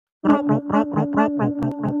Smokable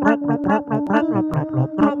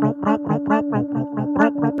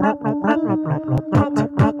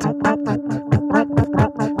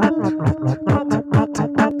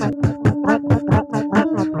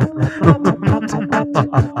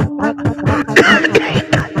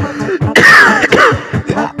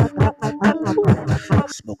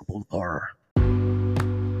horror.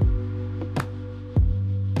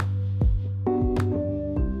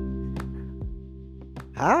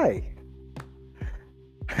 Hi,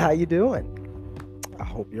 how you doing? I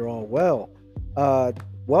hope you're all well. Uh,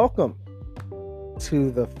 Welcome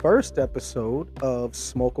to the first episode of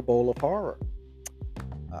Smoke a Bowl of Horror.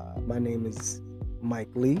 My name is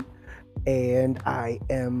Mike Lee, and I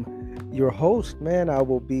am your host. Man, I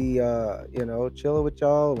will be, chilling with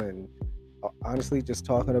y'all and honestly just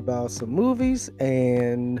talking about some movies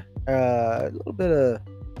and a little bit of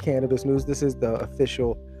cannabis news. This is the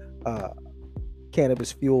official uh,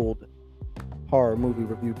 cannabis fueled horror movie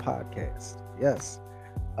review podcast. Yes.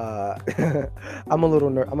 Uh, I'm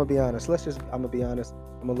gonna be honest. I'm gonna be honest.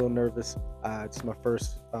 I'm a little nervous. It's my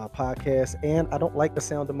first podcast, and I don't like the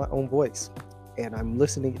sound of my own voice. And I'm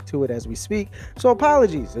listening to it as we speak. So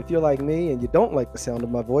apologies if you're like me and you don't like the sound of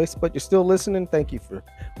my voice, but you're still listening. Thank you for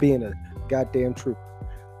being a goddamn trooper.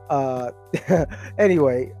 Uh,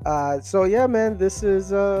 anyway, so yeah, man, this is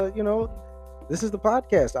the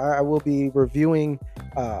podcast. I will be reviewing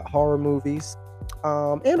horror movies,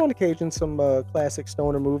 and on occasion some classic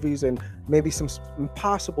stoner movies and maybe some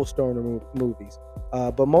impossible stoner movies,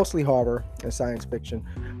 but mostly horror and science fiction.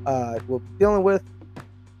 We'll be dealing with,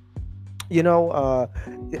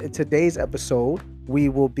 today's episode. We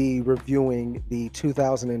will be reviewing the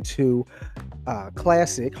 2002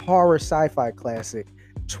 classic horror sci-fi classic,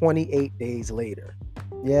 28 Days Later.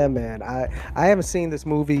 Yeah, man. I haven't seen this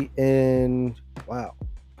movie in, wow,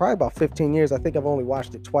 probably about 15 years. I think I've only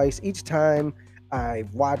watched it twice. Each time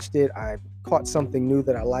I've watched it, I've caught something new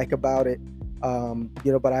that I like about it.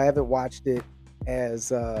 But I haven't watched it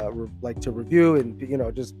as like to review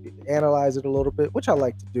and just analyze it a little bit, which I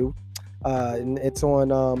like to do. And it's on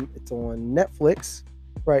Netflix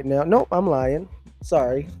right now. Nope, I'm lying.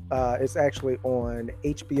 Sorry. It's actually on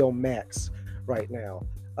HBO Max right now.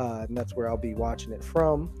 And that's where I'll be watching it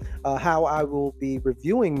from. How I will be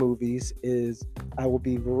reviewing movies is I will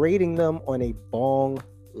be rating them on a bong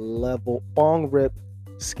rip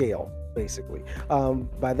scale, basically.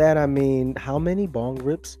 By that I mean, how many bong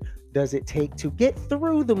rips does it take to get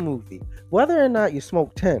through the movie? Whether or not you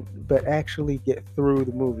smoke 10, but actually get through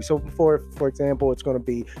the movie. So for example, it's going to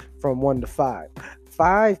be from 1 to 5.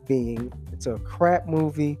 5 being it's a crap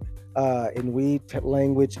movie. In weed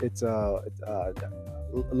language, it's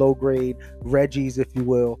low grade Reggie's, if you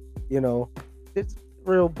will. It's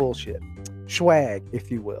real bullshit, swag, if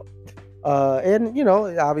you will. And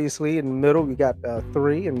obviously in the middle we got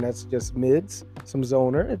 3, and that's just mids, some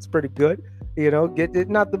zoner. It's pretty good. Get it,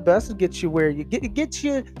 not the best, get you where you get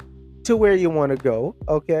you to where you want to go.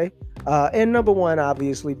 Okay. And number 1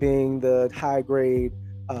 obviously being the high grade,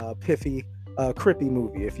 piffy, Crippy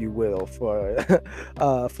movie, if you will, for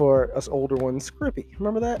for us older ones. Crippy,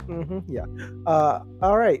 remember that? Yeah.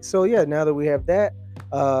 All right. So yeah, now that we have that,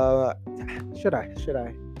 uh, should I?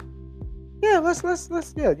 Yeah, let's.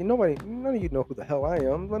 Yeah, none of you know who the hell I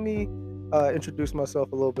am. Let me introduce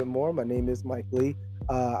myself a little bit more. My name is Mike Lee.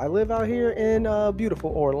 I live out here in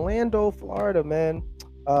beautiful Orlando, Florida, man.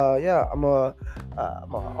 Yeah, I'm an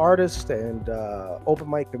artist and open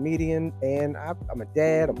mic comedian, and I'm a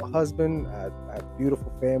dad. I'm a husband. I have a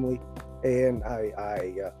beautiful family, and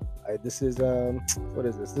this is what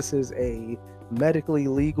is this? This is a medically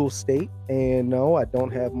legal state, and no, I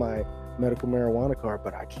don't have my medical marijuana card,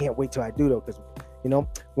 but I can't wait till I do though, because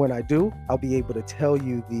when I do, I'll be able to tell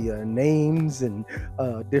you the names and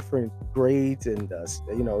different grades, and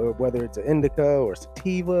whether it's an indica or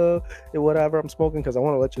sativa or whatever I'm smoking, because I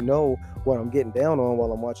want to let you know what I'm getting down on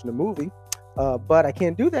while I'm watching the movie. But I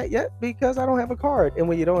can't do that yet because I don't have a card, and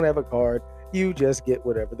when you don't have a card, you just get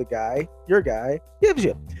whatever your guy gives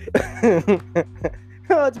you.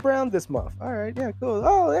 Oh, it's brown this month. All right, yeah, cool.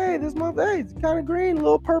 Oh, hey, this month, hey, it's kind of green,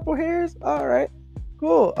 little purple hairs. All right,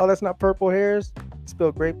 cool. Oh, that's not purple hairs.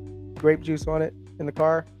 Spilled grape juice on it in the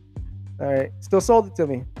car. All right, still sold it to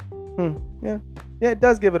me. Yeah, yeah, it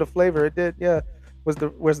does give it a flavor. It did. Yeah, was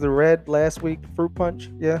the red last week fruit punch?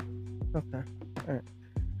 Yeah. Okay. All right,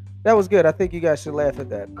 that was good. I think you guys should laugh at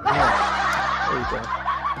that. Yeah. There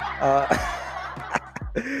you go.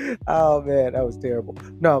 Oh man, that was terrible.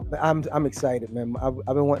 No, I'm excited, man. I've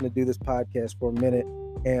been wanting to do this podcast for a minute,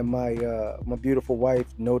 and my beautiful wife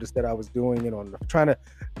noticed that I was doing it trying to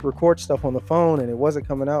record stuff on the phone, and it wasn't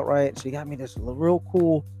coming out right. She got me this real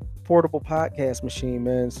cool portable podcast machine,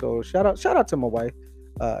 man. So shout out to my wife.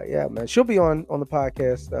 Yeah, man, she'll be on the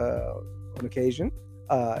podcast on occasion.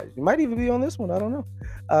 You might even be on this one. I don't know.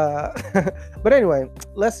 But anyway,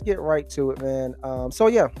 let's get right to it, man. So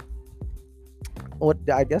yeah,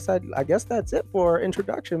 I guess that's it for our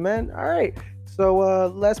introduction, man. All right. So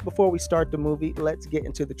before we start the movie, let's get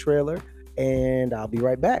into the trailer, and I'll be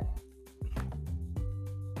right back.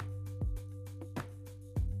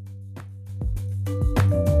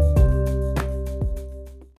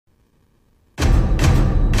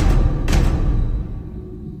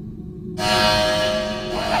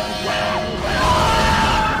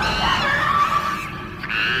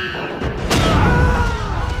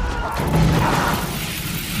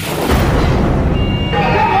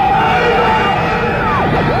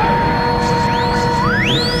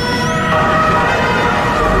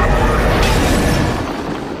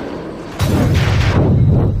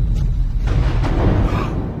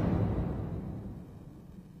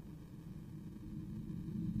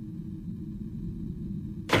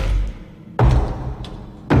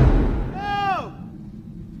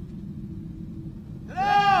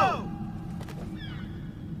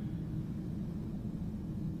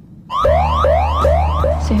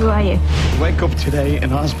 So who are you? Wake up today in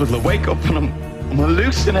hospital. I wake up and I'm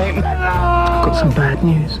hallucinating. I've got some bad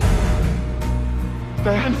news.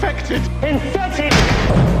 They're infected. Infected!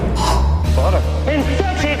 Father.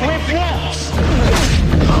 Infected with what?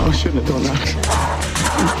 Oh, I shouldn't have done that.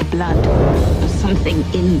 It's the blood. There's something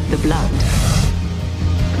in the blood.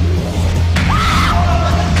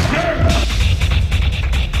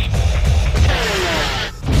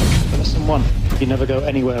 Lesson 1. You never go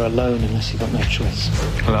anywhere alone unless you've got no choice.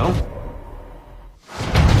 Hello?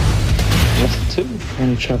 Lesson 2. You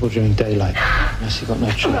only travel during daylight unless you've got no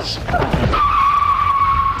choice.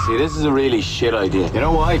 See, this is a really shit idea. You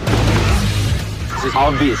know why? This is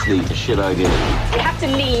obviously a shit idea. We have to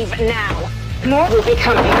leave now. More will be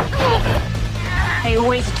coming. They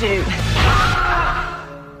always do.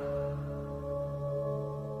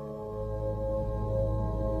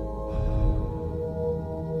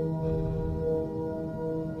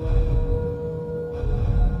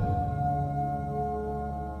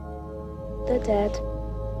 They're dead.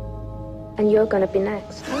 And you're gonna be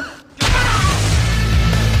next.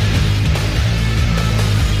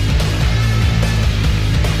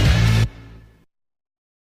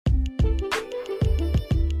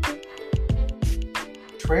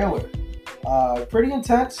 Trailer. Pretty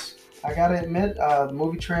intense. I gotta admit, the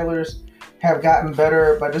movie trailers have gotten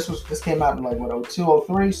better, but this came out in like 02,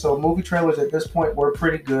 03, so movie trailers at this point were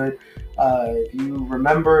pretty good. If you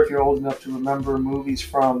remember, if you're old enough to remember movies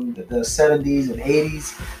from the 70s and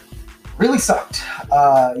 80s, really sucked.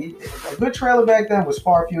 A good trailer back then was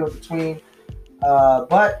far few in between,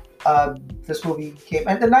 but this movie came,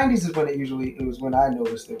 and the 90s is when it was when I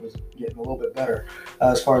noticed it was getting a little bit better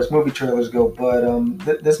as far as movie trailers go. But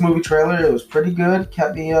this movie trailer, it was pretty good,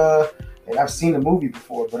 kept me and I've seen the movie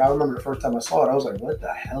before, but I remember the first time I saw it, I was like, what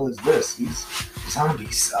the hell is this? These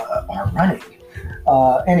zombies are running.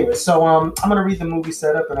 Anyway, so I'm going to read the movie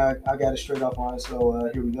setup, and I got it straight off on it, so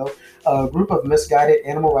here we go. A group of misguided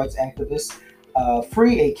animal rights activists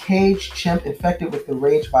free a caged chimp infected with the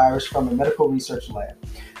rage virus from a medical research lab.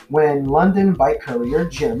 When London bike courier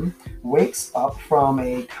Jim wakes up from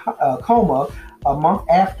a coma a month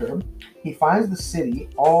after, he finds the city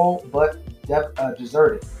all but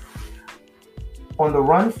deserted. On the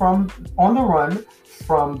run from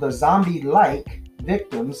the zombie-like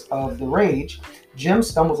victims of the rage, Jim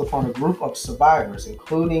stumbles upon a group of survivors,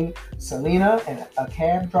 including Selena and a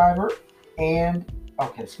cab driver,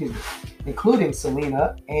 including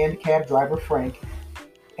Selena and cab driver Frank,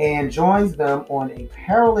 and joins them on a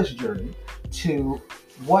perilous journey to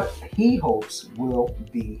what he hopes will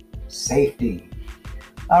be safety.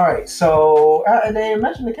 All right, so they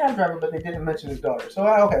mentioned the cab driver, but they didn't mention his daughter. So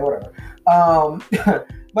okay, whatever.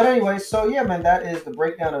 But anyway, so yeah, man, that is the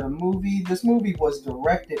breakdown of the movie. This movie was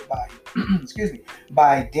directed by,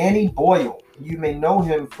 by Danny Boyle. You may know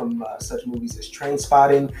him from such movies as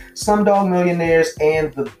Trainspotting, Slumdog Millionaires,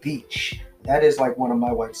 and The Beach. That is like one of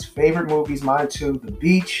my wife's favorite movies. Mine too, The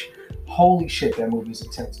Beach. Holy shit, that movie's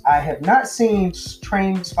intense. I have not seen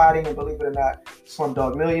Trainspotting and, believe it or not,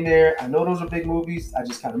 Slumdog Millionaire. I know those are big movies. I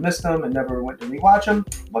just kind of missed them and never went to rewatch them.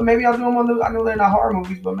 But maybe I'll do them I know they're not horror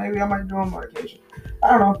movies, but maybe I might do them on occasion.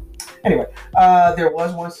 I don't know. Anyway, there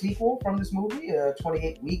was one sequel from this movie,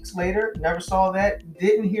 28 weeks later. Never saw that.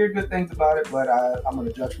 Didn't hear good things about it, but I'm going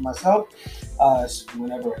to judge for myself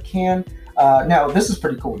whenever I can. Now, this is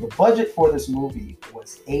pretty cool. The budget for this movie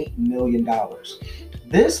was $8 million.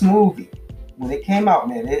 This movie, when it came out,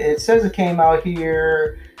 man, it says it came out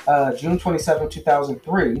here June 27,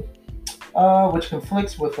 2003, which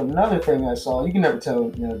conflicts with another thing I saw. You can never tell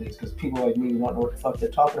nowadays because people like me who don't know what the fuck they're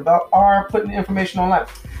talking about are putting information online.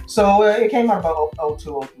 So it came out about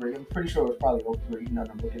 02, 03. I'm pretty sure it was probably 03. Now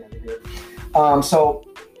that I'm looking at it here. So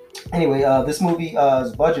anyway, this movie's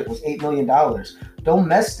budget was $8 million.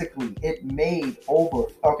 Domestically, it made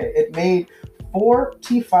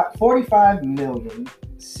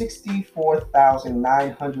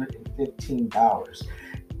 $45,064,915.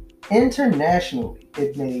 Internationally,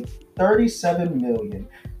 it made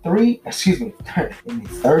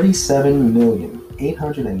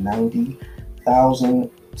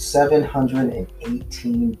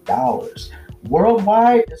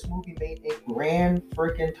Worldwide, this movie made a grand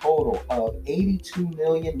freaking total of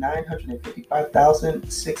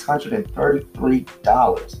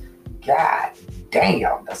 $82,955,633. God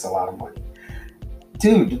damn, that's a lot of money,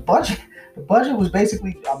 dude. The budget was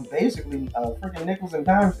basically freaking nickels and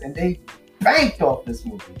dimes, and they banked off this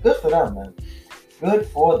movie. Good for them, man. Good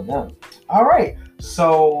for them. All right,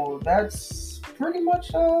 so that's pretty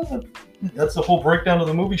much that's the whole breakdown of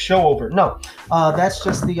the movie. Show over. No, that's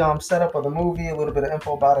just the setup of the movie, a little bit of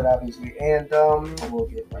info about it, obviously, and we'll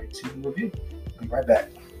get right to the review. Be right back.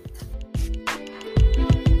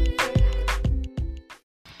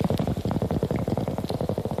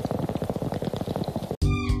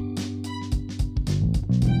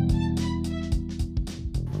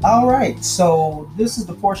 All right, so this is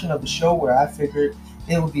the portion of the show where I figured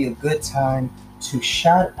it would be a good time to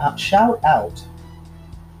shout out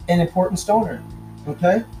an important stoner,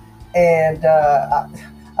 okay? And I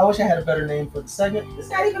wish I had a better name for the segment. It's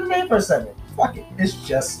not even a name for a segment. Fuck it. It's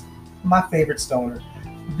just my favorite stoner.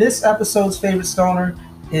 This episode's favorite stoner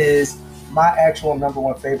is my actual number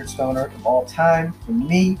one favorite stoner of all time for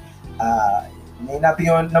me. It may not be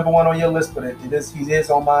on number one on your list, but he is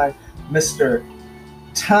on mine. Mr.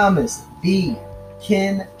 Thomas B.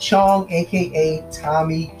 Ken Chong, aka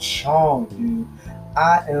Tommy Chong, dude.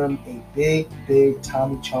 I am a big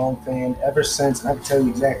Tommy Chong fan ever since, and I can tell you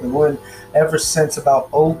exactly when, ever since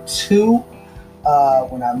about 02,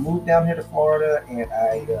 when I moved down here to Florida and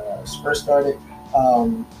I first started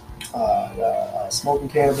smoking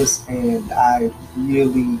cannabis, and I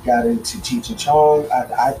really got into Cheech and Chong.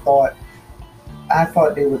 I thought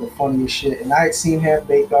they were the funniest shit, and I had seen Half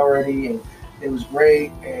Baked already, and it was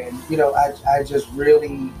great, and I just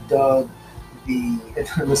really dug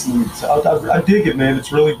listen. I dig it, man.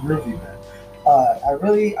 It's really groovy, man. I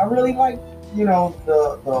really like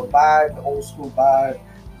the vibe, the old school vibe.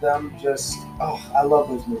 Them just I love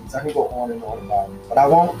those movies. I can go on and on about it, but I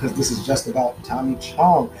won't because this is just about Tommy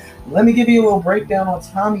Chong. Let me give you a little breakdown on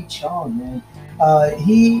Tommy Chong, man.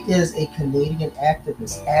 He is a Canadian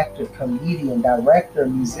activist, actor, comedian, director,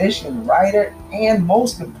 musician, writer, and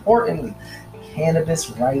most importantly, cannabis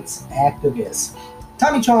rights activist.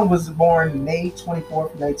 Tommy Chong was born May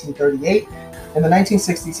 24th, 1938. In the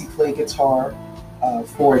 1960s, he played guitar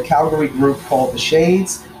for a Calgary group called The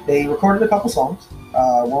Shades. They recorded a couple songs.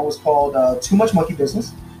 One was called Too Much Monkey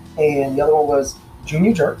Business, and the other one was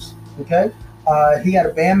Junior Jerks. Okay, he had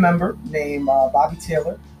a band member named Bobby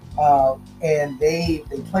Taylor, and they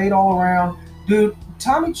played all around. Dude,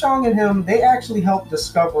 Tommy Chong and him, they actually helped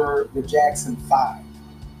discover the Jackson 5.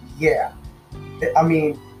 Yeah. I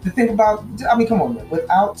mean, come on, man.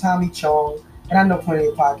 Without Tommy Chong, and I know plenty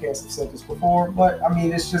of podcasts have said this before, but I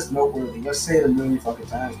mean, it's just noteworthy. Let's say it a million fucking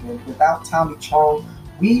times, man. Without Tommy Chong,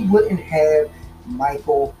 we wouldn't have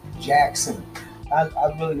Michael Jackson. I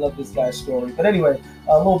really love this guy's story. But anyway,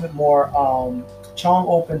 a little bit more. Chong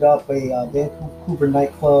opened up a Vancouver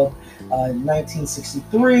nightclub in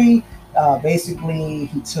 1963. Basically,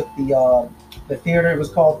 he took the theater. It was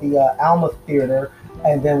called the Alma Theater.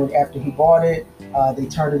 And then after he bought it, they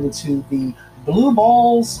turned it into the Blue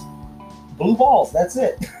Balls. Blue Balls, that's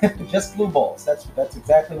it. Just Blue Balls. That's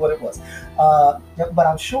exactly what it was. But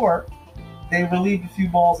I'm sure they relieved a few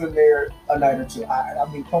balls in there a night or two. I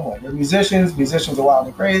mean, come on. They're musicians. Musicians are wild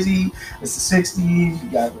and crazy. It's the 60s. You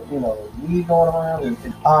got, weed going around. And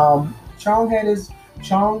Chong had him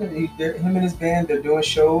and his band, they're doing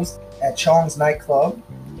shows at Chong's nightclub,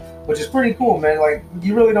 which is pretty cool, man. Like,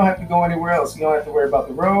 you really don't have to go anywhere else. You don't have to worry about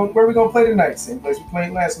the road. Where are we going to play tonight? Same place we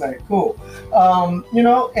played last night. Cool. And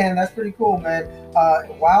that's pretty cool, man.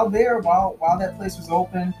 While that place was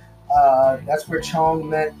open, that's where Chong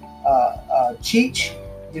met Cheech.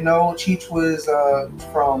 Cheech was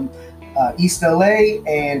from East LA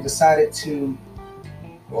and decided to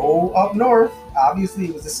go up north. Obviously,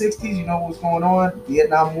 it was the 60s. You know what was going on.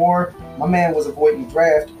 Vietnam War. My man was avoiding the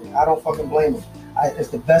draft, and I don't fucking blame him. It's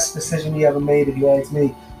the best decision he ever made, if you ask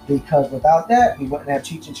me, because without that, we wouldn't have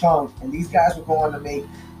Cheech and Chong. And these guys were going to make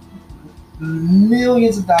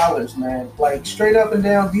millions of dollars, man. Like straight up and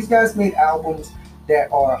down, these guys made albums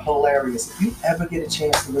that are hilarious. If you ever get a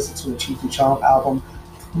chance to listen to a Cheech and Chong album,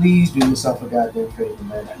 please do yourself a goddamn favor,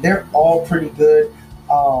 man. They're all pretty good.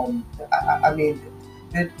 I mean,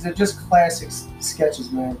 they're just classic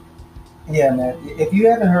sketches, man. Yeah, man. If you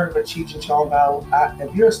haven't heard of a Cheech and Chong album,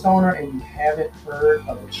 if you're a stoner and you haven't heard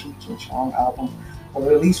of a Cheech and Chong album,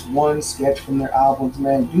 or at least one sketch from their albums,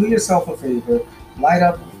 man, do yourself a favor, light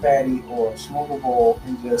up a fatty or smoke a bowl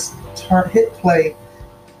and just hit play.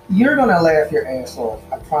 You're gonna laugh your ass off,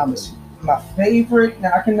 I promise you. My favorite,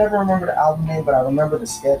 now I can never remember the album name, but I remember the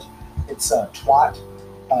sketch. It's Twat,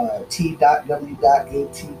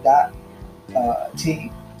 T.W.A.T.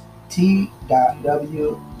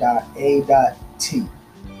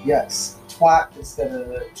 Yes, Twat instead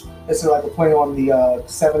of, it's like a play on the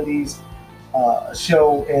 70s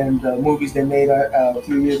show and the movies they made a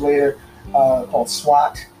few years later called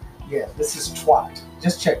SWAT. Yeah, this is Twat.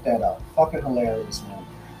 Just check that out. Fucking hilarious, man.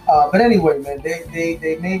 But anyway, man,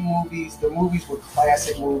 they made movies. The movies were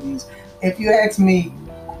classic movies. If you ask me,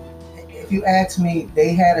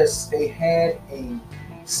 they had a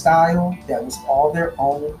style that was all their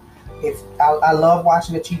own. I love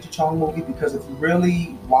watching a Cheech and Chong movie because if you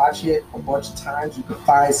really watch it a bunch of times, you can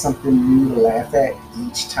find something new to laugh at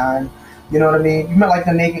each time. You know what I mean? You remember like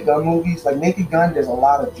the Naked Gun movies? Like Naked Gun, there's a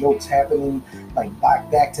lot of jokes happening, like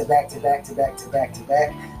back to back.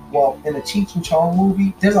 Well, in the Cheech and Chong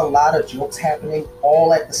movie, there's a lot of jokes happening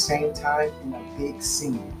all at the same time in a big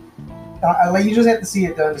scene. Like you just have to see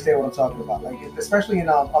it to understand what I'm talking about. Like especially in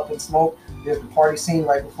Up in Smoke, there's the party scene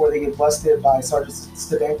right before they get busted by Sergeant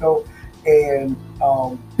Stadenko, and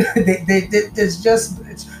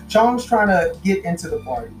Chong's trying to get into the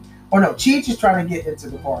party. Or no, Cheech is trying to get into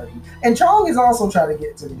the party. And Chong is also trying to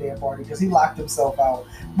get into the damn party because he locked himself out.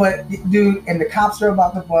 But, dude, and the cops are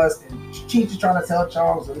about to bust, and Cheech is trying to tell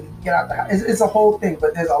Chong so he can get out the house. It's a whole thing,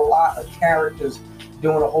 but there's a lot of characters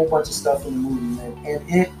doing a whole bunch of stuff in the movie, man. And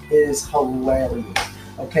it is hilarious.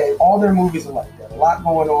 Okay? All their movies are like that. A lot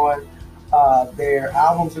going on. Their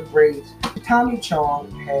albums are great. Tommy Chong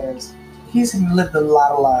he's lived a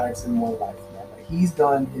lot of lives in one life, man. Like, he's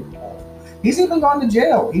done it all. He's even gone to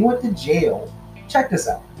jail. He went to jail. Check this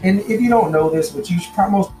out. And if you don't know this, which you should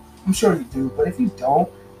probably, I'm sure you do, but if you don't,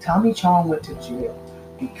 Tommy Chong went to jail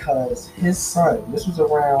because his son, this was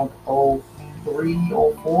around 03,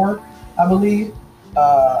 04, I believe,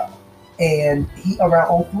 and he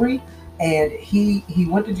around 03, and he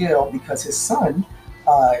went to jail because his son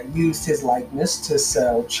used his likeness to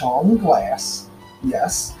sell Chong glass,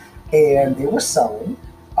 yes, and they were selling,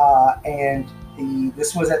 and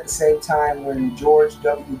this was at the same time when George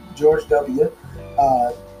W.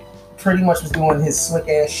 Pretty much was doing his slick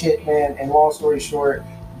ass shit, man. And long story short,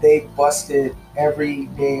 they busted every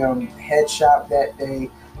damn head shop that day,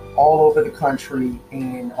 all over the country,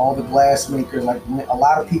 and all the glass makers. Like a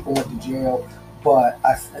lot of people went to jail, but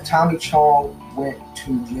Tommy Chong went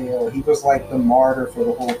to jail. He was like the martyr for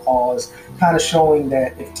the whole cause, kind of showing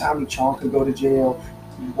that if Tommy Chong could go to jail,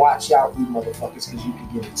 watch out, you motherfuckers, because you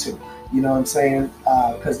could get it too. You know what I'm saying?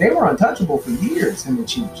 Because they were untouchable for years, him and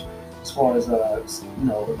Cheech, as far as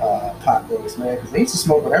pot goes, man. Because they used to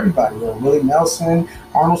smoke with everybody. Willie Nelson,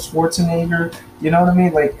 Arnold Schwarzenegger. You know what I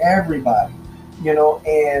mean? Like everybody. You know,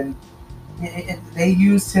 and they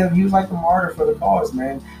used him. He was like the martyr for the cause,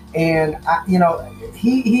 man. And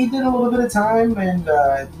he did a little bit of time, and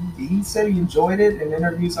he said he enjoyed it in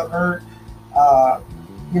interviews I've heard.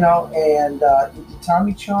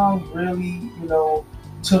 Tommy Chong really,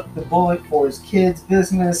 took the bullet for his kids'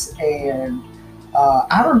 business, and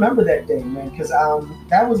I remember that day, man, because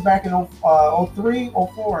that was back in 03,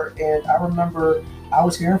 04, and I remember I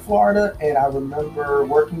was here in Florida, and I remember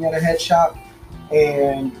working at a head shop,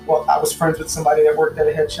 and I was friends with somebody that worked at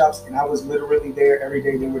a head shop, and I was literally there every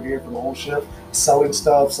day. They were there for the whole shift selling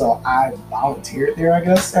stuff, so I volunteered there, I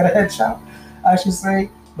guess, at a head shop, I should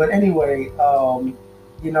say. But anyway,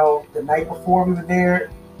 the night before we were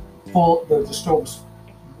there, the store was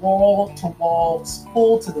wall to wall,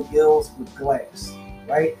 full to the gills with glass,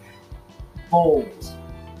 right? Bowls,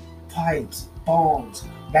 pipes, bongs.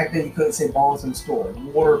 Back then you couldn't say bongs in the store.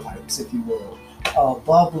 Water pipes, if you will.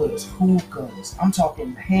 Bubblers, hookahs. I'm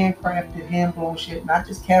talking handcrafted, hand-blown shit, not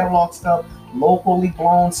just catalog stuff, locally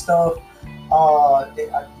blown stuff.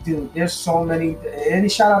 Dude, there's so many.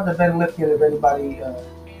 And shout out to Ben Lipkin if anybody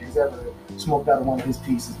has ever smoked out of one of his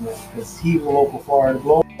pieces, man, because he was a local Florida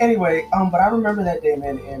blow. Anyway, but I remember that day,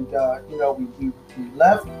 man, and we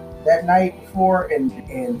left that night before, and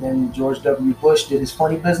then George W. Bush did his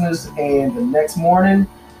funny business, and the next morning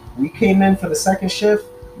we came in for the second shift.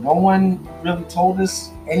 No one really told us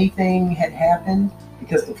anything had happened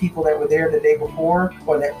because the people that were there the day before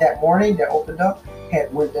or that morning that opened up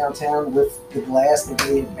had went downtown with the glass that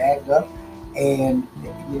they had bagged up. And,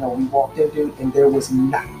 you know, we walked in, dude, and there was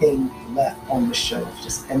nothing left on the shelves,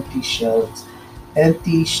 just empty shelves.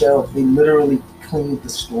 Empty shelves. They literally cleaned the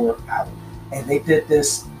store out. And they did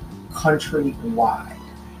this countrywide.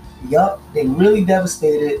 Yup, they really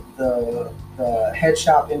devastated the head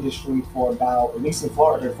shop industry for about, at least in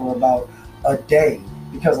Florida, for about a day.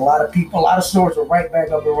 Because a lot of stores were right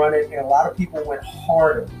back up and running, and a lot of people went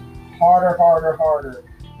harder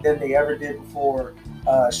than they ever did before.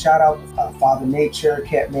 Shout out Father Nature,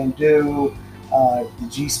 Kathmandu, the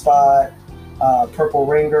G-Spot, Purple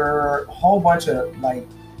Ringer, a whole bunch of like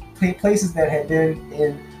places that had been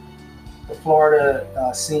in the Florida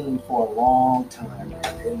scene for a long time,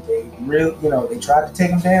 and they really, you know, they tried to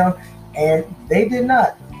take them down, and they did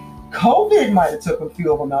not. COVID might have took a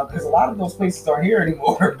few of them out because a lot of those places aren't here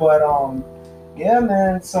anymore. But yeah,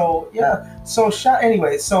 man. So yeah. So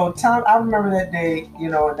anyway. So Tom, I remember that day, you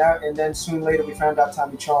know, and then soon later we found out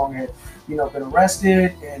Tommy Chong had, you know, been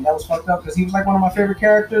arrested, and that was fucked up because he was like one of my favorite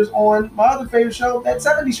characters on my other favorite show, that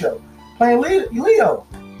 '70s show, playing Leo.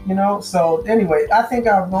 You know. So anyway, I think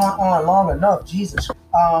I've gone on long enough. Jesus.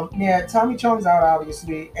 Yeah, Tommy Chong's out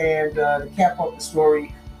obviously, and to cap up the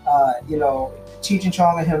story, you know, Cheech and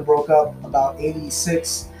Chong and him broke up about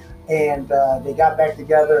 '86. And they got back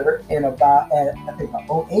together in about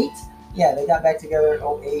 08. Yeah, they got back together in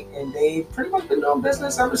 08, and they've pretty much been doing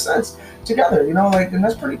business ever since together. You know, like, and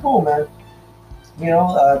that's pretty cool, man. You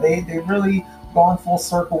know, they've really gone full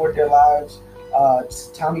circle with their lives.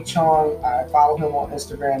 Tommy Chong, I follow him on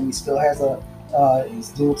Instagram. He still has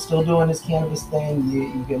he's still doing his cannabis thing.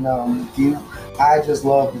 You can view. I just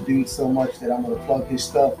love the dude so much that I'm gonna plug his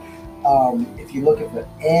stuff. If you're looking for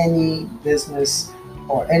any business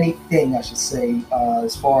or anything, I should say,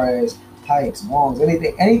 as far as pipes, bongs,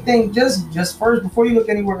 anything, just first, before you look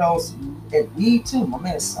anywhere else, and weed too, my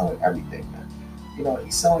man is selling everything, man. You know,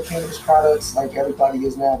 he's selling cannabis products like everybody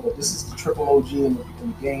is now, but this is the triple OG in the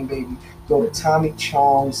game, baby. Go to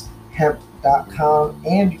TommyChongHemp.com,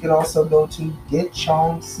 and you can also go to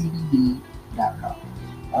GetChongCBD.com.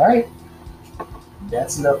 All right,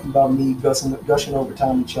 that's enough about me gushing over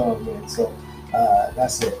Tommy Chong, man. So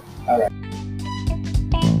that's it. All right.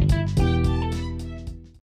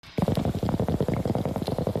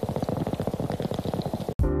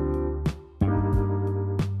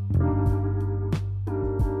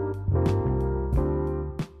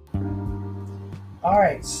 All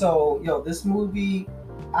right, so this movie,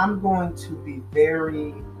 I'm going to be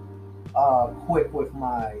very quick with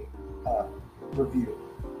my review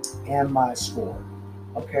and my score.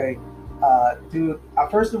 Okay, dude.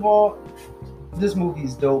 First of all, this movie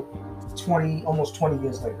is dope. Almost 20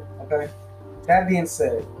 years later. Okay. That being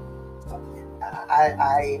said,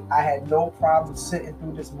 I had no problem sitting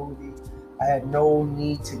through this movie. I had no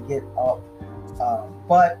need to get up,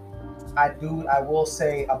 but I will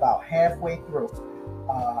say about halfway through,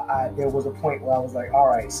 there was a point where I was like, all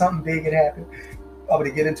right, something big had happened. I'm going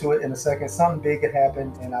to get into it in a second. Something big had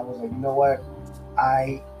happened, and I was like, you know what?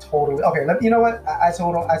 You know what? I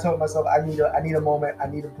told myself I need a moment. I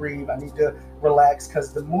need to breathe. I need to relax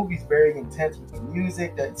because the movie's very intense with the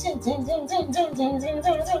music.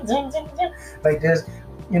 Like there's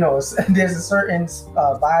a certain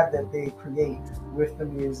vibe that they create with the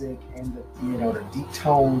music and the deep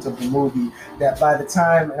tones of the movie that by the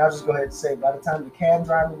time, and I'll just go ahead and say, by the time the cab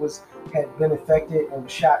driver had been affected and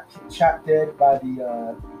was shot dead by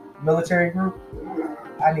the military group,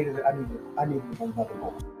 I needed another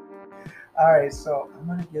moment. All right, so I'm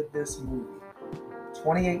gonna give this movie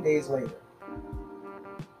 28 days later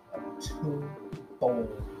a 2 bowl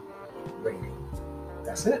rating.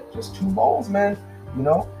 That's it, just 2 bowls, man. You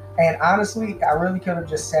know. And honestly, I really could have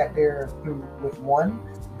just sat there through with 1,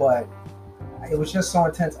 but it was just so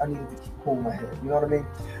intense. I needed to keep cool my head. You know what I mean?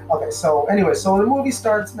 Okay, so anyway, so the movie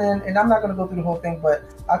starts, man, and I'm not gonna go through the whole thing, but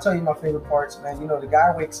I'll tell you my favorite parts, man. You know, the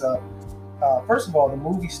guy wakes up. First of all, the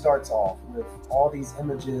movie starts off with all these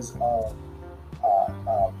images of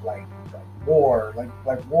like war, like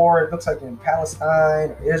war. It looks like in Palestine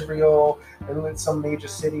or Israel, and in some major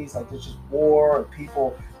cities, like there's just war and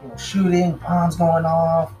people, shooting, bombs going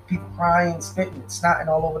off, people crying, spitting, and snotting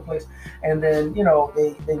all over the place. And then,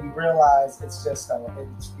 then you realize it's just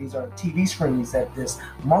these are TV screens that this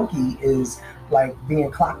monkey is like being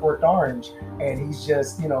Clockwork Orange, and he's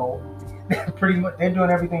just, pretty much they're doing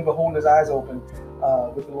everything but holding his eyes open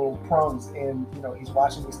with the little prongs, and he's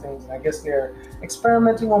watching these things, and I guess they're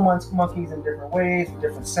experimenting on monkeys in different ways,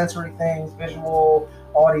 different sensory things, visual,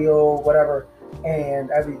 audio, whatever. and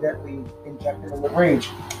evidently injected him with rage.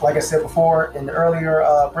 Like I said before, in the earlier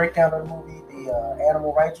breakdown of the movie, the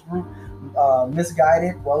animal rights group,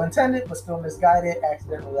 misguided, well-intended, but still misguided,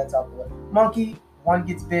 accidentally lets out the monkey. One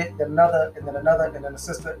gets bit, then another, and then another, and then a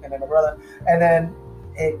sister, and then a brother, and then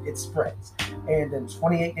it spreads. And then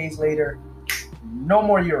 28 days later, no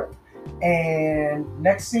more Europe. And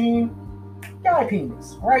next scene, guy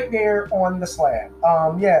penis right there on the slab.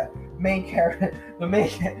 Main character, the main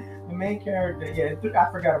character,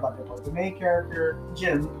 I forgot about that part. The main character,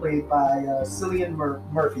 Jim, played by Cillian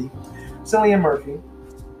Murphy.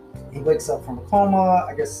 He wakes up from a coma.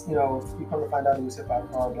 I guess, you come to find out he was hit by a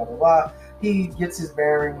car, blah, blah, blah. He gets his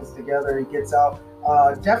bearings together. He gets out.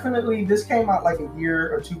 Definitely, this came out like a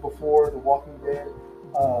year or two before The Walking Dead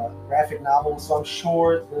graphic novel, so I'm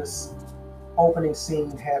sure this opening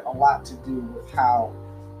scene had a lot to do with how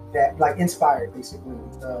that, like, inspired, basically,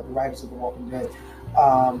 the writers of The Walking Dead,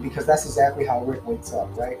 because that's exactly how Rick wakes up,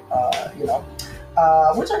 right?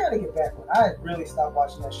 Which I gotta get back with. I had really stopped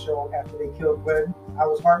watching that show after they killed Glenn. I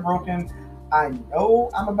was heartbroken. I know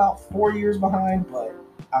I'm about 4 years behind, but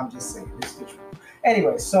I'm just saying, this is the truth.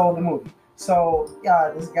 Anyway, so the movie. So,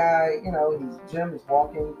 this guy, Jim is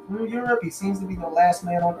walking through Europe. He seems to be the last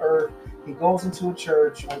man on earth. He goes into a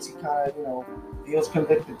church once he kind of, feels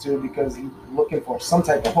convicted to, because he's looking for some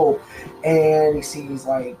type of hope. And he sees,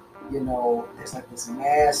 like, there's like this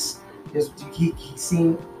mass. He's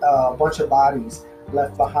seen a bunch of bodies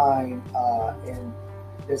left behind, and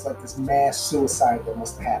there's like this mass suicide that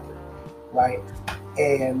must have happened, right?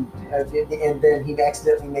 And then he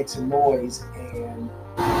accidentally makes a noise, and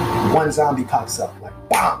one zombie pops up, like,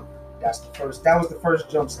 BAM! That was the first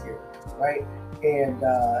jump scare, right? And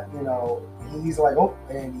he's like, oh,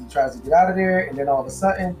 and he tries to get out of there, and then all of a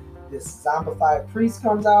sudden, this zombified priest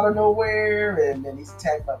comes out of nowhere, and then he's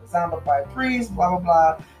attacked by the zombified priest, blah, blah,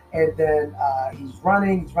 blah. And then he's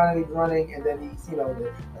running, and then he's,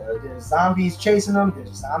 there's zombies chasing him, there's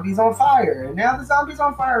zombies on fire, and now the zombies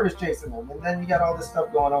on fire is chasing him, and then you got all this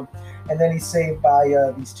stuff going on, and then he's saved by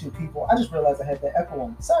these two people. I just realized I had that echo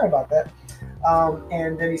on. Sorry about that.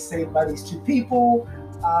 And then he's saved by these two people.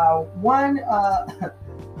 One,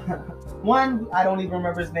 I don't even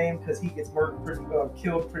remember his name because he gets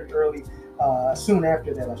killed pretty early, soon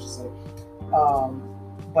after that, I should say.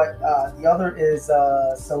 But the other is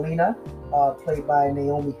Selena, played by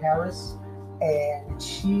Naomi Harris, and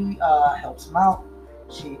she helps him out.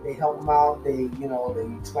 They help him out. They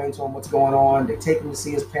explain to him what's going on. They take him to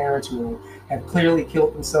see his parents, who had clearly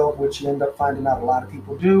killed themselves, which you end up finding out a lot of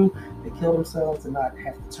people do. They kill themselves to not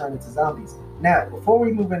have to turn into zombies. Now, before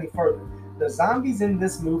we move any further, the zombies in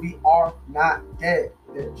this movie are not dead.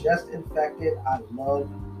 They're just infected. I love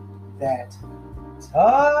that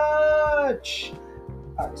touch.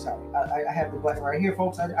 All right, sorry. I have the button right here,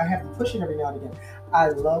 folks. I have to push it every now and again. I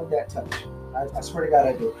love that touch. I swear to God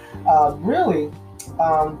I do. Really,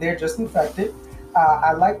 they're just infected.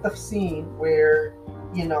 I like the scene where,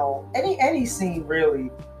 any scene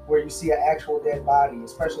really where you see an actual dead body,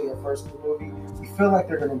 especially at first in the movie, you feel like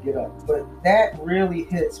they're going to get up. But that really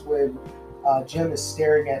hits when Jim is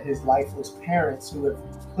staring at his lifeless parents, who have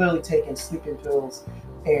clearly taken sleeping pills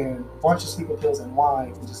and a bunch of sleeping pills and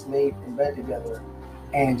wine and just laid in bed together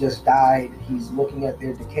and just died. He's looking at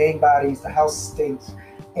their decaying bodies. The house stinks,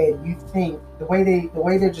 and you think the way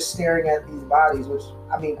they're just staring at these bodies, which,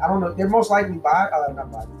 I mean, I don't know, they're most likely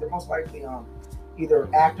they're most likely either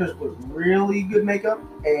actors with really good makeup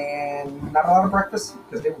and not a lot of breakfast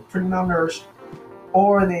because they were pretty malnourished,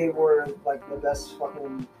 or they were like the best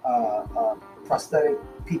fucking prosthetic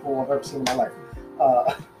people I've ever seen in my life.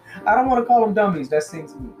 I don't want to call them dummies. That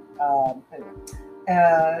seems mean. Anyway.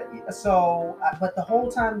 But the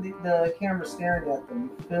whole time the camera's staring at them,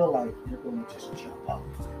 you feel like they're going to just jump up,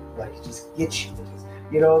 like just get you,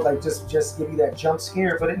 just give you that jump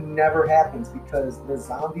scare. But it never happens because the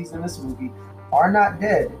zombies in this movie are not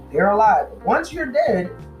dead; they're alive. Once you're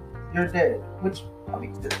dead, you're dead. Which, I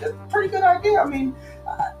mean, that's a pretty good idea. I mean,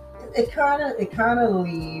 it kind of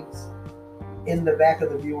leaves in the back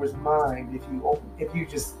of the viewer's mind if you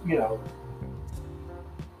just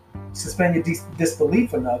suspend your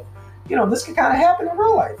disbelief enough. This could kind of happen in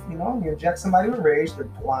real life. You inject somebody with rage, they're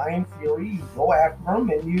blind, fury, you go after them,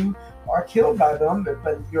 and you are killed by them. But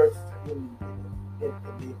the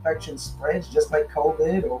infection spreads just like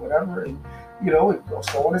COVID or whatever, and it goes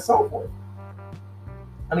so on and so forth.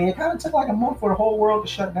 I mean, it kind of took like a month for the whole world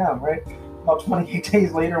to shut down, right? About 28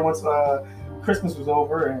 days later, once Christmas was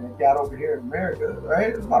over and it got over here in America, right?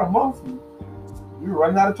 It was about a month, and we were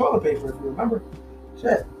running out of toilet paper, if you remember.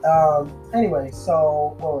 Shit. Anyway,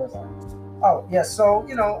 so where was I? Oh, yeah. So,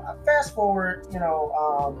 fast forward,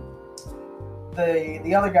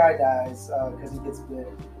 the other guy dies because he gets bit,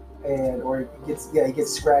 he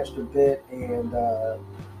gets scratched a bit, and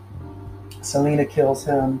Selena kills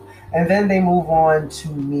him, and then they move on to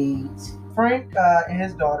meet Frank and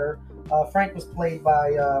his daughter. Frank was played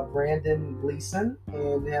by Brandon Gleeson,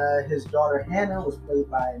 and his daughter Hannah was played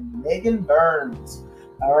by Megan Burns.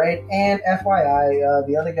 All right, and FYI,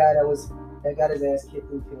 the other guy that got his ass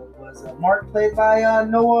kicked and killed was Mark, played by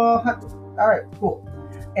Noah Hunter. All right, cool.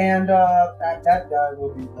 And that guy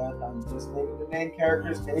will be that. I'm just naming the main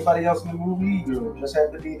characters. Anybody else in the movie, you just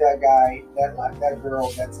have to be that guy, that girl,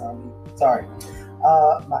 that zombie. Sorry.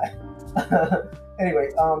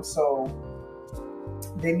 Anyway, so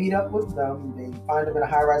they meet up with them. They find them in a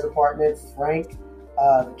high-rise apartment. Frank,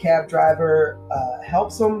 the cab driver,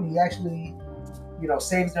 helps them. He actually,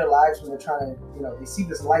 saves their lives when they're trying to, they see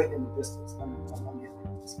this light in the distance.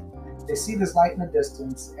 They see this light in the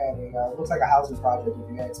distance at a looks like a housing project.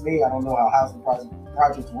 If you ask me, I don't know how housing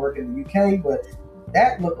projects work in the UK, but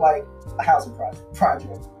that looked like a housing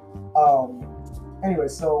project. Anyway,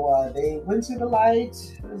 so they went to the light.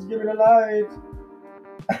 Let's give it a light.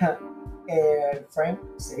 And Frank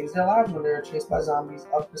saves their lives when they're chased by zombies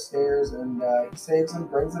up the stairs, and he saves them,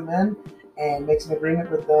 brings them in, and makes an agreement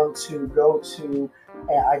with them to go to,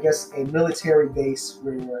 I guess, a military base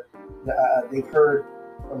where they've heard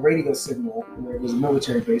a radio signal where it was a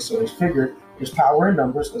military base, so they figured there's power in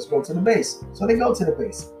numbers, let's go to the base. So they go to the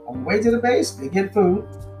base. On the way to the base, they get food,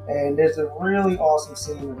 and there's a really awesome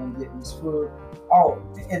scene of them getting this food. Oh,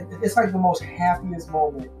 and it's like the most happiest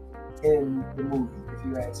moment in the movie, if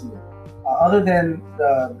you ask me. Other than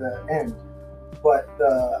the end, but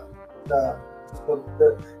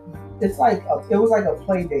it's like it was like a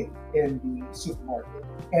play date in the supermarket,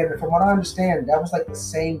 and from what I understand, that was like the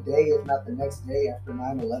same day, if not the next day after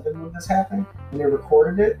 9/11 when this happened, and they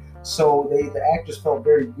recorded it. So the actors felt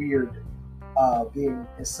very weird being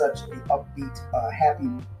in such an upbeat, happy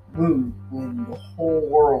mood when the whole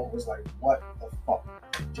world was like, "What the fuck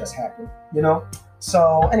just happened?"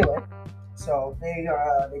 So anyway. So they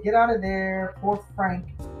get out of there. Poor Frank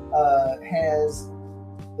has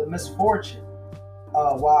the misfortune,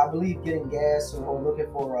 while I believe getting gas or looking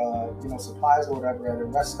for supplies or whatever at a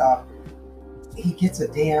rest stop, he gets a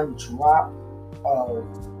damn drop of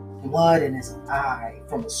blood in his eye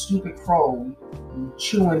from a stupid crow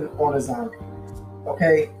chewing on a zombie.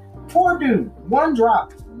 Okay, poor dude. One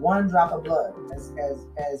drop of blood,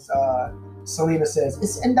 as Selena says,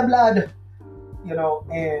 it's in the blood,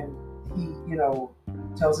 and he,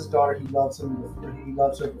 tells his daughter he loves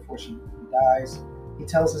her before she dies. He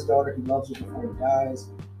tells his daughter he loves her before he dies,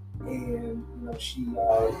 and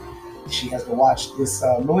she has to watch this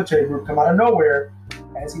military group come out of nowhere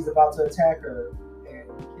as he's about to attack her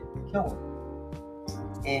and kill him.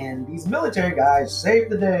 And these military guys save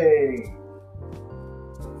the day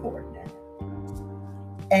for now,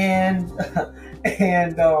 and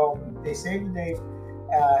they save the day,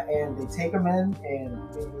 and they take him in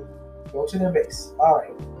and they go to their base. All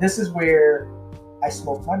right, this is where I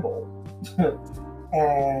smoked my bowl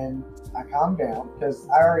and I calmed down because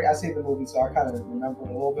I saved the movie, so I kind of remembered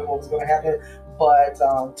a little bit what was going to happen. But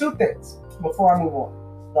two things before I move on.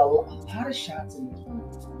 A lot of shots in this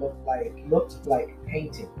movie looked like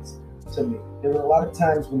paintings to me. There were a lot of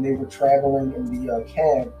times when they were traveling in the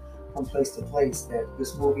cab from place to place that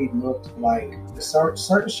this movie looked like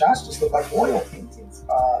certain shots just looked like oil paintings.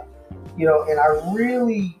 And I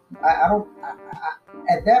really,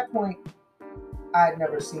 at that point, I had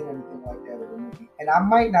never seen anything like that in a movie. And I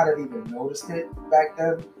might not have even noticed it back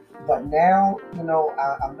then, but now,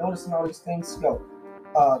 I'm noticing all these things. The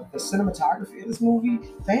cinematography of this movie,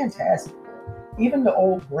 fantastic. Even the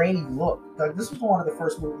old grainy look. Like, this was one of the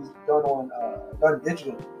first movies done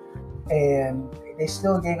digitally. And they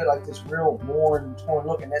still gave it like this real worn, torn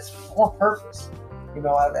look, and that's on purpose.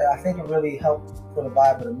 I think it really helped for the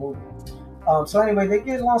vibe of the movie. So anyway, they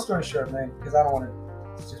get, long story short, man, because I don't want to,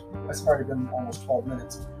 it's already been almost 12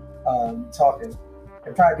 minutes talking.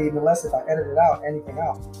 It'd probably be even less if I edited anything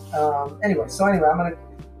out. Anyway,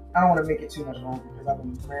 I don't want to make it too much longer because I've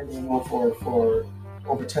been rambling on for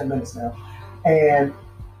over 10 minutes now. And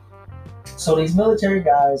so these military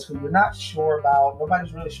guys who we're not sure about,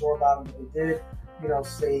 nobody's really sure about them, but they did,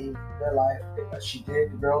 save their life. She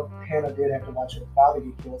did. The girl, Hannah, did have to watch her father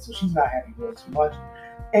get killed, so she's not happy with it too much.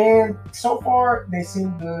 And so far, they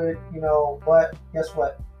seem good, but guess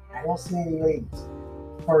what? I don't see any ladies.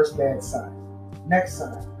 First bad sign. Next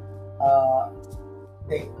sign.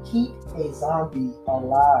 They keep a zombie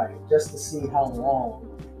alive just to see how long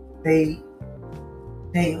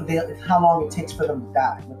how long it takes for them to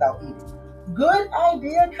die without eating. good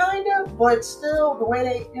idea, kind of, but still the way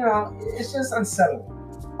they, it's just unsettling.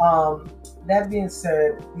 That being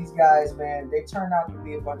said, these guys, man, they turn out to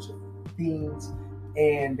be a bunch of fiends,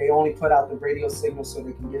 and they only put out the radio signal so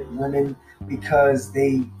they can get women because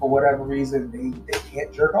they, for whatever reason, they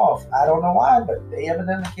can't jerk off. I don't know why, but they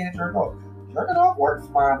evidently can't jerk off. Jerking off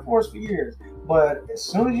worked fine for us for years. But as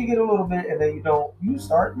soon as you get a little bit and then you don't, you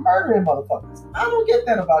start murdering motherfuckers. I don't get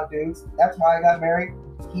that about dudes. That's why I got married.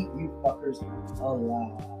 Keep you fuckers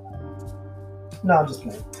alive. No, I'm just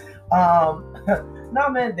playing. No,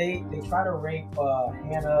 man, they try to rape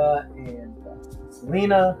Hannah and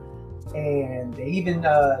Selena, and they even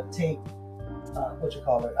take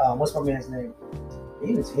what's my man's name? They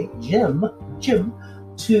even take Jim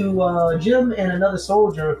to Jim and another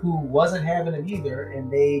soldier who wasn't having it either, and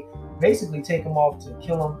they basically take him off to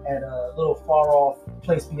kill him at a little far off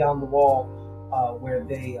place beyond the wall, where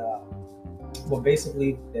they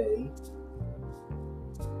they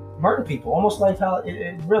murder people, almost like how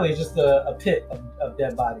it really is just a pit of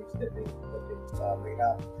dead bodies that they laid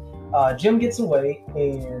out. Jim gets away,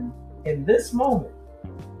 and in this moment,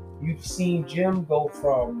 you've seen Jim go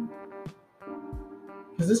from,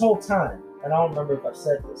 because this whole time, and I don't remember if I've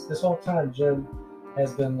said this whole time Jim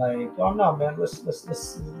has been like, oh no, man, let's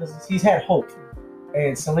he's had hope.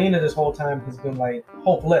 And Selena this whole time has been like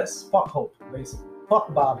hopeless. Fuck hope, basically.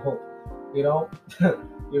 Fuck Bob Hope. And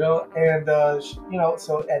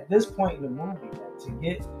so at this point in the movie,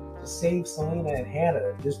 man, to save Selena and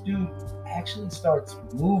Hannah, this dude actually starts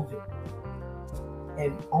moving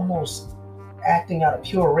and almost acting out of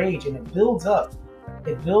pure rage, and it builds up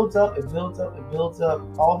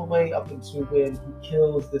all the way up into when he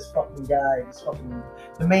kills this fucking guy,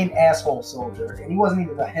 the main asshole soldier. And he wasn't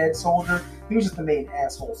even the head soldier, he was just the main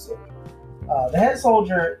asshole soldier. The head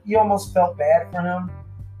soldier, you almost felt bad for him.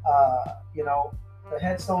 The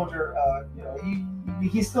head soldier,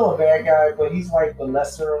 he's still a bad guy, but he's like the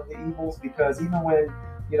lesser of the evils, because even when,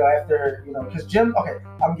 because Jim, okay,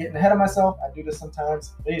 I'm getting ahead of myself. I do this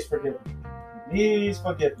sometimes. Please forgive me.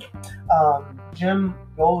 Jim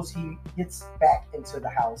he gets back into the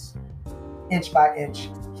house, inch by inch,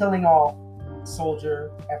 killing all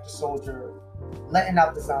soldier after soldier, letting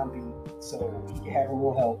out the zombie so he can have a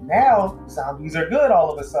little help. Now, zombies are good all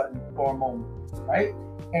of a sudden for a moment, right?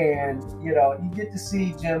 And, you get to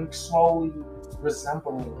see Jim slowly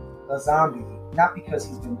resembling a zombie, not because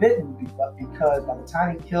he's been bitten, but because by the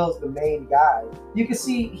time he kills the main guy, you can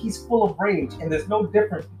see he's full of rage, and there's no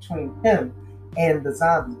difference between him and the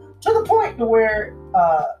zombie, to the point to where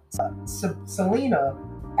Selena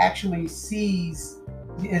actually is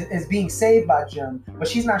being saved by Jim, but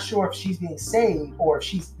she's not sure if she's being saved or if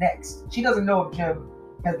she's next. She doesn't know if Jim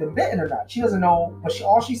has been bitten or not. She doesn't know, but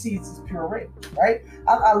all she sees is pure rage, right?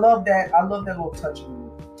 I love that. I love that little touch in the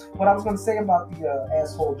movie. What I was going to say about the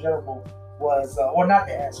asshole general was, or not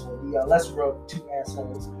the asshole, the lesser of two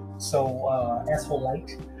assholes. So asshole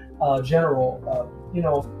light general.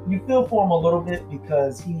 You feel for him a little bit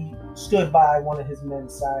because he stood by one of his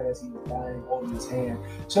men's side as he was dying, holding his hand.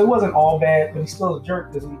 So it wasn't all bad, but he's still a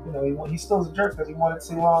jerk because he's still a jerk because he wanted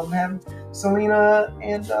to have Selena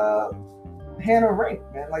and Hannah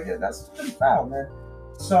raped, man. Like, that's pretty foul, man.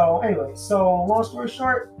 So anyway, long story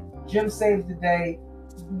short, Jim saves the day.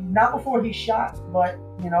 Not before he's shot, but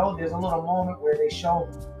there's a little moment where they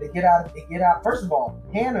get out. First of all,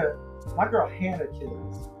 my girl Hannah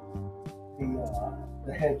kills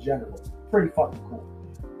the head general. Pretty fucking cool.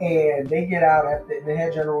 And they get out after the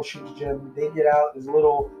head general shoots Jim. They get out. There's a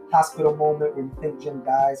little hospital moment where you think Jim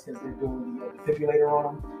dies because they're doing the defibrillator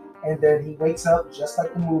on him. And then he wakes up just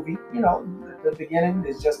like the movie. The beginning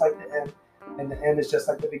is just like the end, and the end is just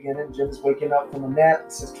like the beginning. Jim is waking up from a nap.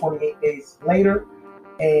 It says 28 days later,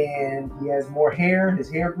 and he has more hair.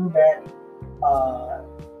 His hair grew back.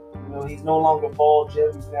 He's no longer bald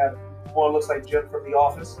Jim. He's now more looks like Jim from The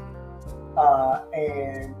Office.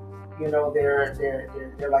 And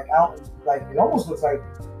they're like out, like it almost looks like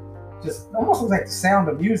the Sound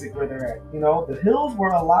of Music where they're at. The hills were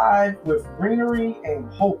alive with greenery and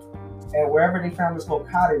hope, and wherever they found this little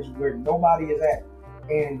cottage where nobody is at,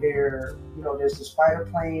 and there's this fighter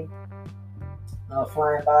plane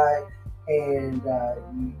flying by, and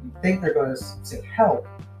you think they're going to say help,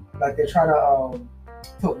 like they're trying to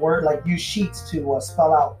use sheets to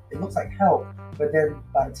spell out. It looks like help, but then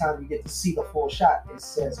by the time you get to see the full shot, it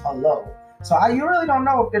says hello. So you really don't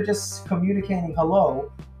know if they're just communicating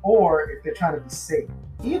hello or if they're trying to be safe.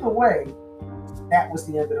 Either way, that was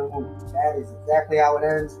the end of the movie. That is exactly how it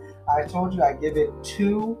ends. I told you I give it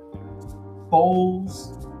 2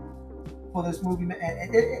 bowls for this movie,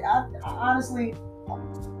 and I honestly,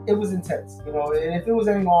 it was intense, you know. And if it was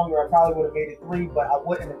any longer, I probably would have made it 3, but I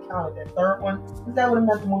wouldn't have counted that third one, because that would have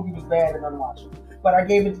meant the movie was bad and unwatchable. But I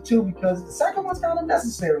gave it to 2 because the second one's kind of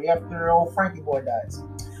necessary after old Frankie boy dies.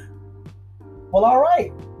 Well, all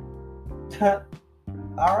right.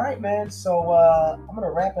 All right, man. So I'm going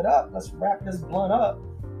to wrap it up. Let's wrap this blunt up.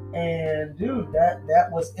 And, dude,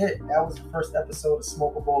 that was it. That was the first episode of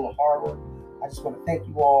Smoke a Bowl of Horror. I just want to thank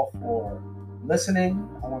you all for listening.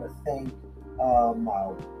 I want to thank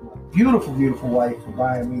my beautiful, beautiful wife for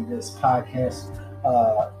buying me this podcast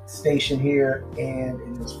station here, and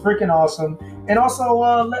it was freaking awesome. And also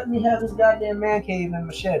letting me have this goddamn man cave in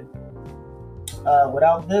my shed.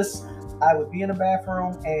 Without this, I would be in the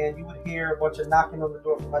bathroom and you would hear a bunch of knocking on the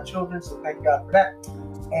door from my children, so thank God for that.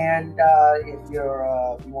 And if you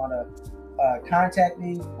want to contact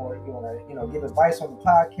me, or if you want to give advice on the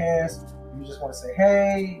podcast, you just want to say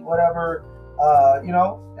hey, whatever,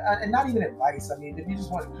 and not even advice. I mean, if you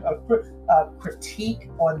just want a critique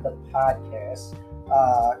on the podcast,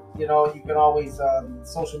 you can always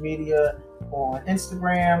social media on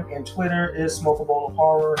Instagram and Twitter is Smoke a Bowl of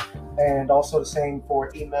Horror, and also the same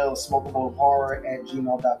for email,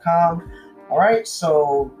 smokeabowlofhorror@gmail.com. All right,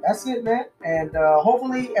 so that's it, man. And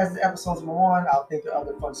hopefully, as the episodes go on, I'll think of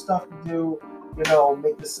other fun stuff to do.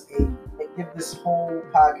 Give this whole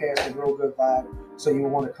podcast a real good vibe, so you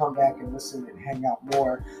want to come back and listen and hang out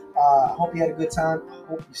more. I hope you had a good time. I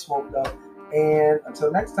hope you smoked up. And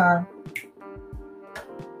until next time,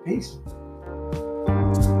 peace.